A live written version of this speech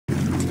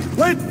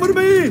Wait for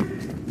me!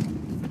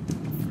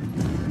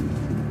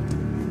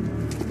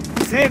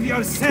 Save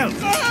yourself!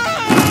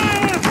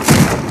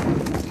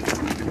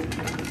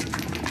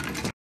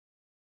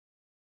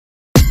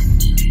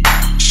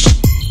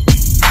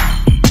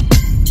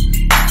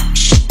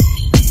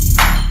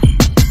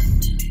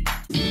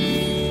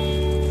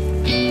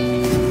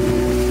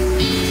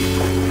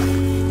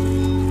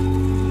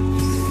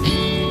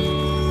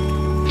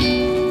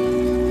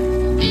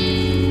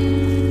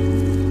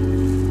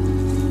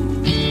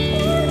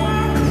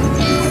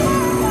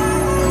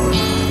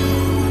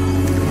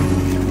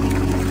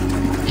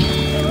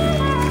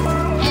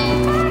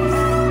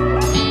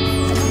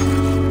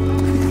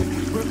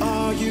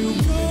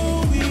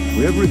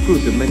 We have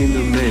recruited many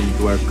new men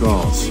to our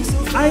cause.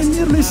 I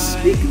merely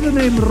speak the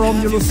name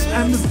Romulus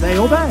and they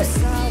obey.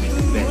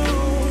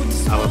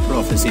 Well, our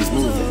prophecies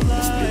move them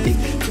as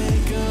predicted.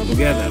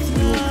 Together,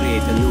 we will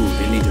create a new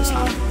religious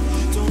hub.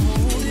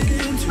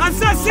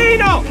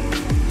 Assassino!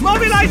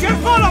 Mobilize your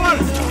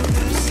followers!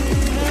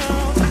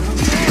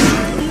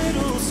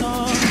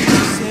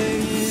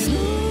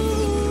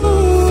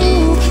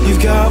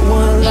 You've got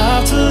one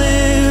life to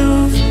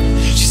live.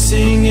 She's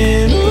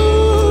singing, ooh.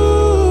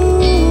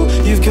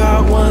 You've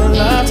got one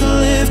life to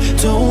live.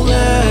 Don't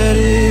let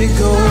it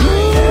go.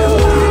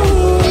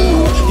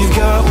 You've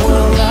got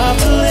one life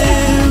to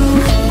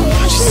live.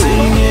 She's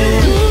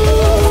singing,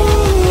 ooh.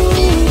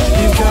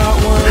 You've got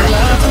one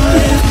life to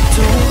live.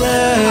 Don't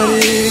let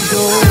it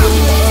go.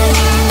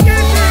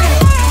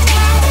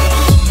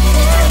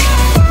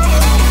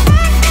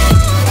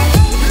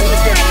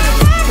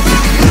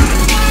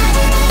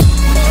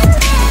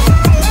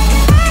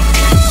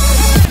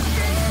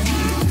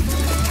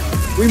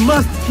 We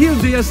must kill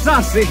the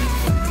assassin!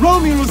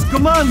 Romulus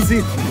commands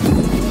it!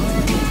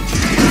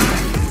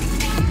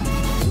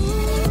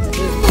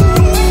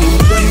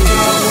 You've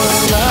got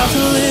one life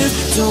to live,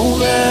 don't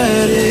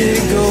let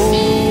it go.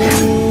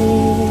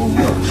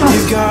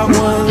 You've got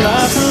one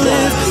life to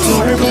live,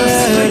 don't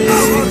let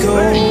it go.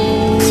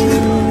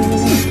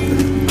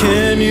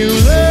 Can you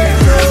let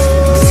go?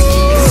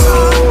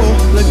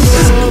 Let go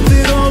of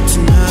it all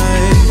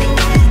tonight.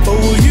 Or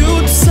will you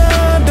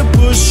decide to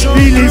push on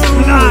Feel his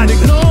through blood. and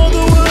ignore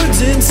the words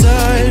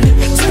inside?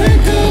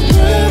 Take a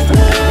breath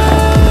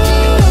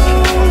now.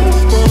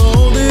 Don't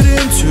hold it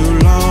in too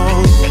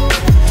long,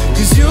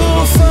 'cause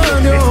you'll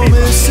find you're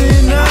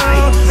missing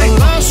out. A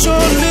lost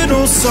your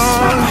little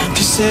song.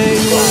 She's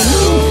saying,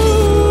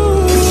 ooh,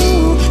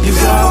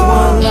 you've got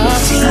one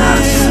life to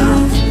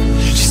live.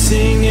 She's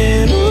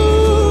singing,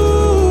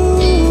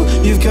 ooh,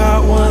 you've got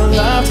one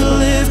life to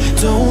live.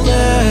 Don't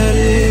let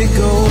it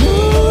go.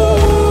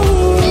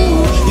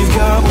 You've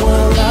got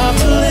one life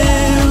to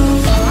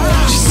live.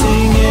 She's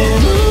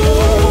singing,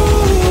 ooh,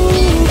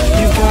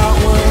 you've got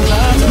one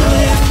life to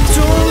live.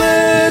 Don't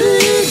let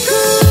it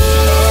go.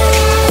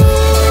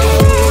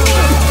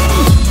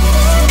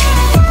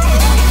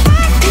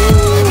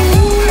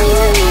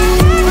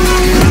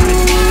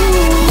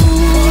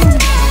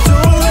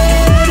 Don't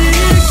let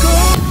it go.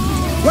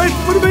 Wait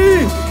for me!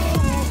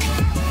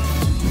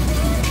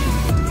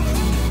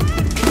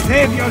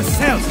 Save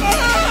yourself!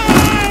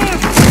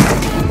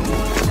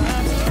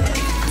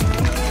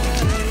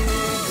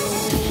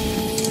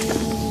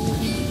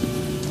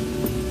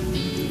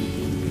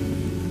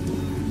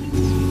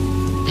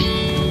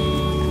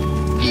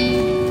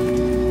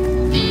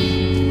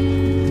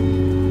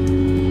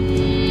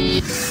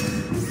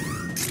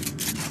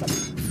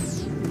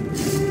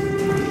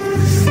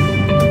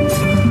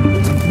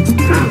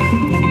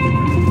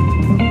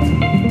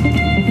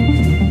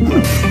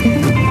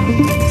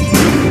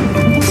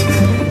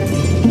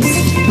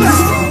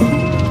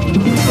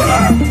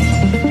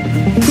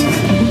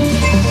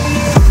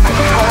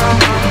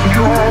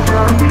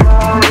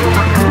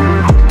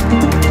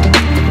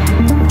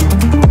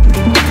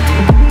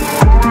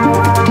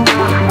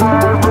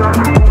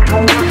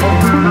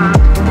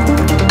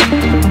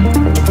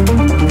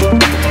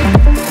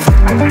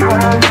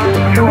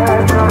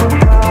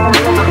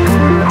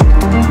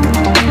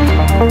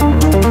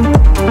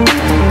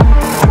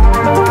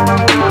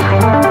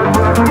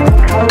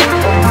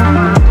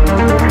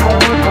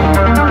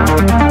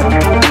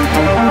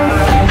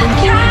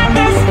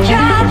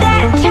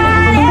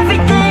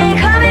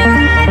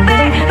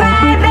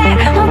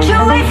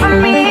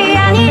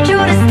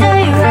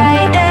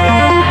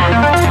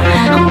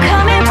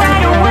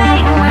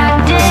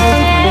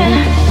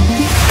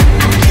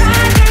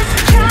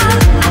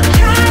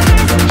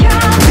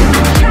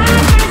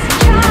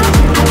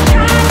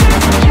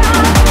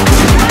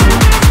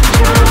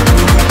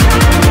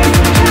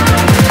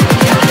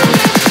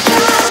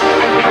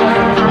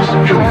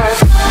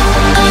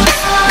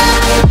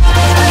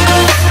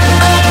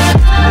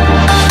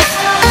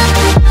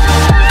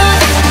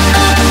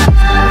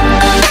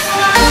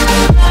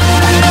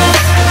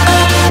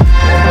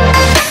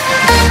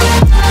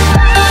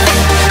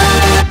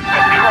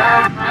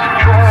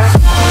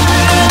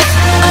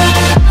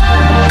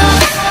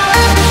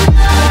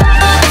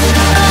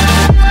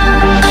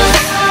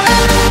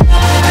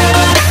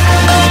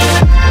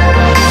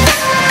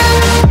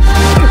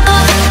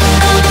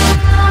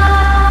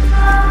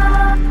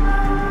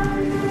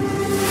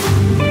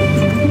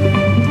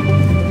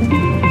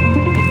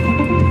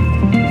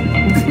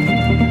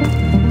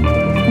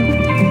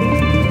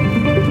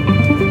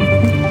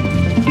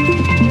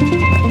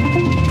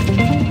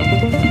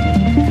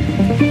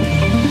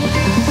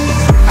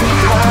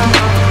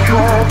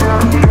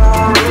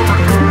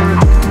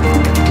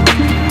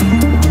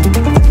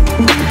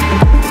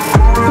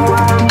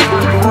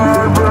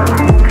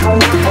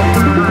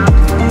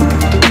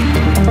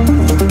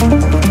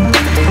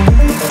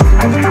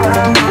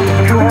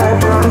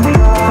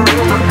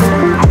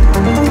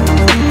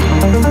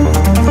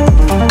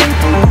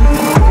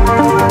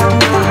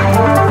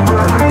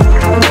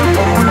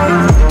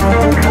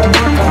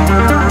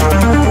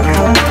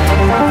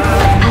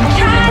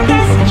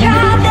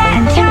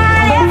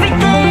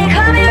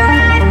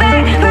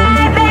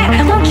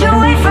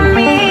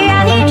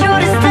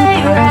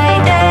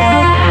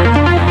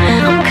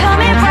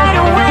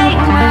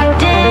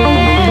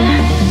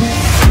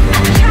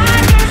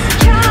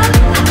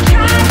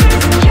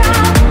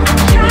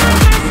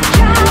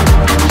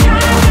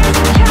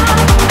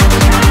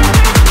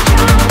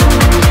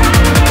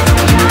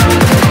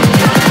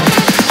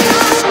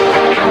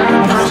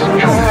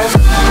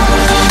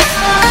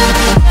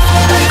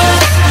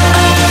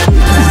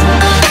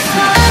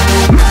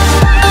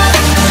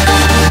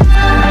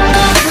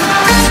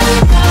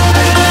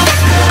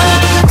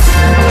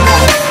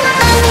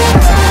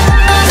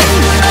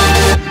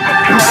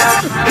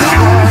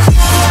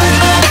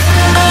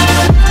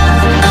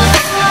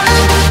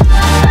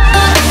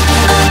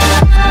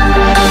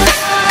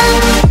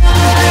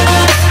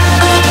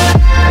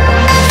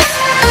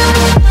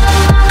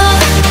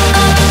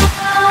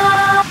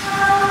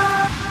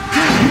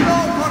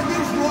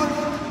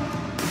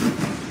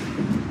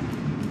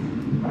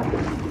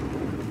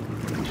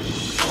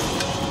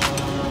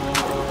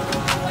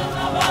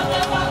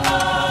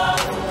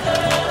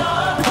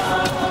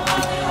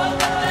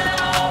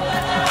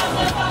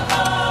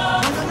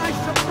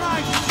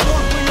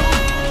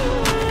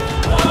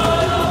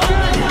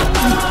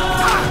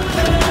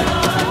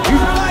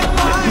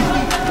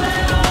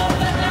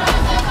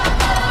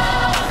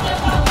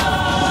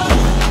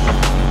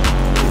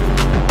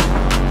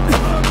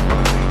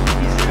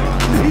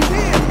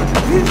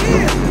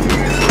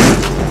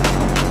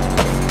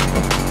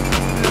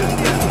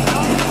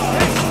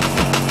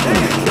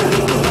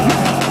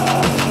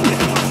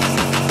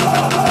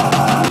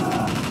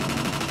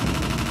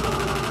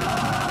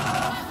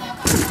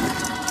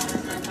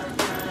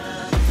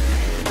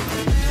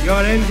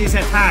 Your end is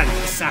at hand,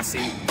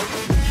 assassin.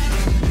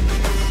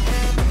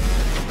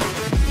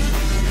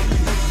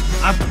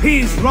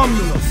 Appease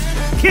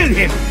Romulus. Kill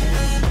him!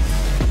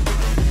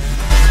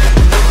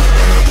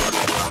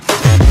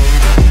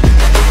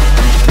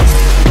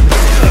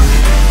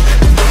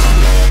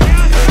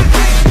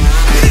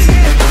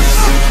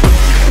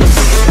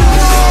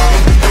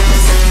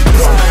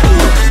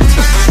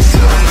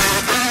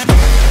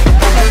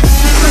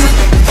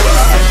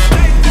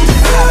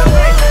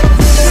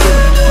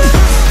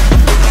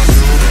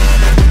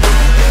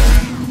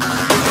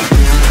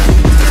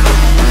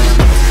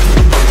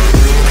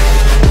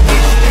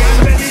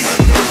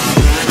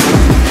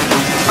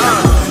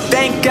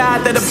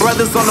 That the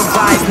brothers on the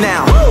rise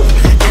now.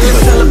 And the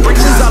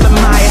celebrations all in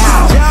my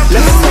house.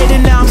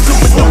 Levitating now, I'm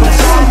super duper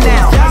fly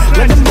now.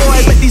 Let the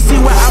boys let these see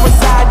where I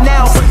reside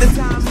now. Put the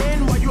time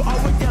in while you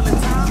always yelling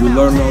time. You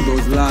learn all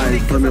those lies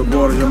from your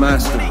Borgia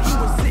masters.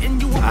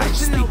 I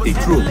speak the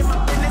truth.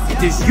 It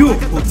is you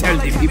who tell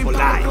the people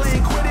lies.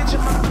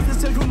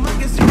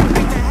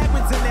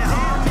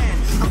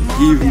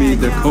 Give me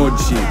the code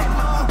sheet.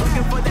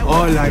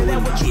 All I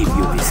will give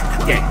you is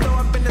death.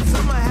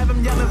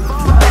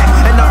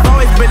 And I've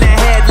always been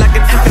ahead like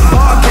an infant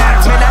ball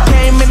cap. Man, I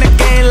came in the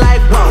game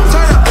like, whoa.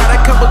 Got a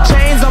couple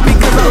chains on me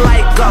cause I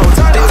like gold.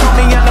 They told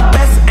me I'm the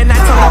best and I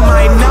told them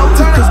I know.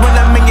 Cause when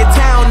I'm in your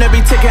town, every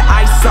ticket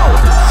I sold.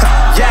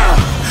 Yeah,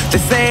 they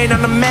saying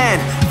I'm the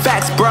man.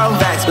 Facts, bro.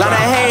 Lot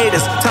of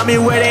haters, tell me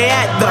where they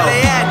at though.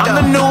 I'm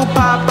the new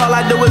pop, all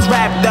I do is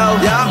rap though.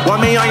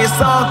 Want me on your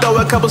song, throw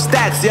a couple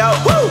stacks, yo.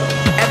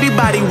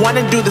 Everybody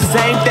wanna do the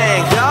same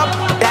thing.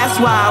 That's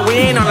why we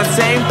ain't on the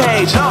same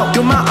page.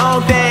 Do my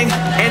own thing,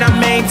 and I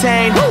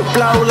maintain.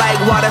 Flow like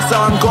water, so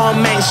I'm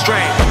going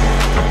mainstream.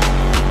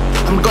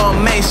 I'm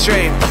going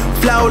mainstream.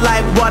 Flow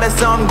like water,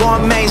 so I'm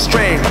going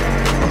mainstream.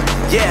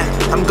 Yeah,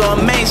 I'm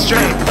going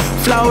mainstream.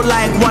 Flow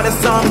like water,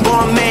 so I'm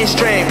going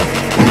mainstream.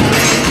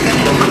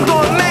 I'm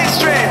going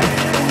mainstream.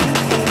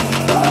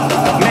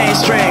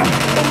 Mainstream.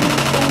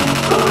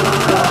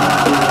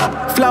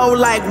 Flow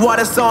like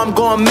water, so I'm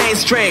going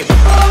mainstream.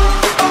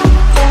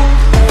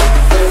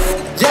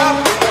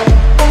 Yup.